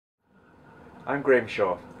I'm Graham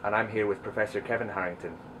Shaw, and I'm here with Professor Kevin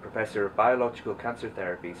Harrington, Professor of Biological Cancer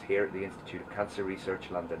Therapies here at the Institute of Cancer Research,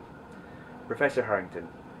 London. Professor Harrington,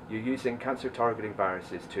 you're using cancer-targeting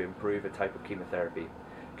viruses to improve a type of chemotherapy.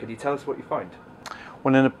 Could you tell us what you found?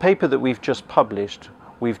 Well, in a paper that we've just published,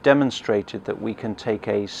 we've demonstrated that we can take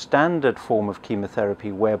a standard form of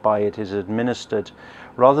chemotherapy whereby it is administered,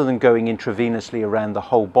 rather than going intravenously around the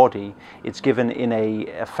whole body, it's given in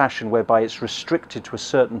a fashion whereby it's restricted to a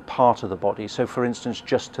certain part of the body. So for instance,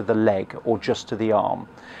 just to the leg or just to the arm.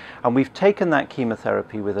 And we've taken that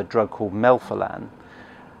chemotherapy with a drug called melphalan,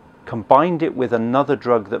 combined it with another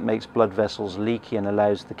drug that makes blood vessels leaky and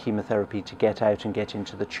allows the chemotherapy to get out and get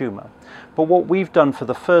into the tumour. But what we've done for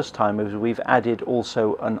the first time is we've added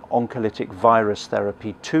also an oncolytic virus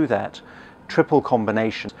therapy to that triple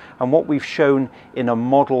combination. And what we've shown in a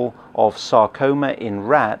model of sarcoma in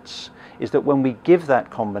rats is that when we give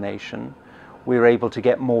that combination, we're able to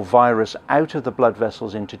get more virus out of the blood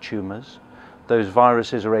vessels into tumours. Those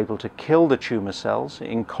viruses are able to kill the tumour cells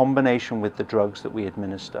in combination with the drugs that we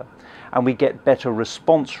administer, and we get better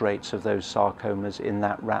response rates of those sarcomas in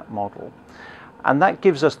that rat model. And that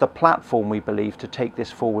gives us the platform, we believe, to take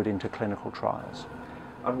this forward into clinical trials.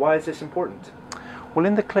 And why is this important? Well,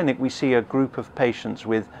 in the clinic we see a group of patients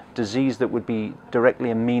with disease that would be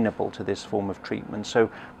directly amenable to this form of treatment. So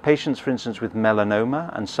patients, for instance, with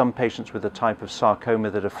melanoma, and some patients with a type of sarcoma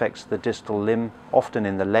that affects the distal limb, often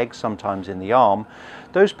in the leg, sometimes in the arm,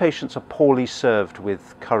 those patients are poorly served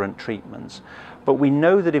with current treatments. But we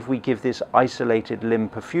know that if we give this isolated limb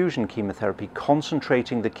perfusion chemotherapy,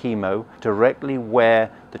 concentrating the chemo directly where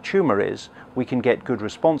the tumour is, we can get good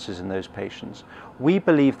responses in those patients. We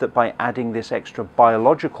believe that by adding this extra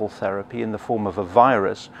biological therapy in the form of a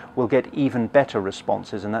virus, we'll get even better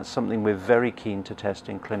responses, and that's something we're very keen to test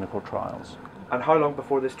in clinical trials. And how long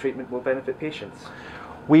before this treatment will benefit patients?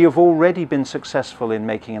 We have already been successful in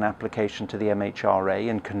making an application to the MHRA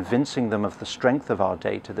and convincing them of the strength of our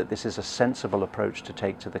data that this is a sensible approach to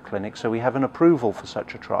take to the clinic, so we have an approval for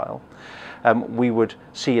such a trial. We would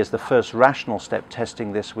see as the first rational step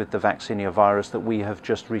testing this with the vaccinia virus that we have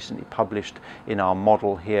just recently published in our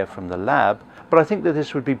model here from the lab. But I think that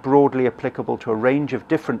this would be broadly applicable to a range of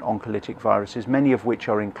different oncolytic viruses, many of which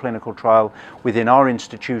are in clinical trial within our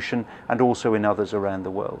institution and also in others around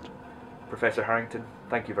the world. Professor Harrington,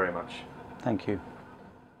 thank you very much. Thank you.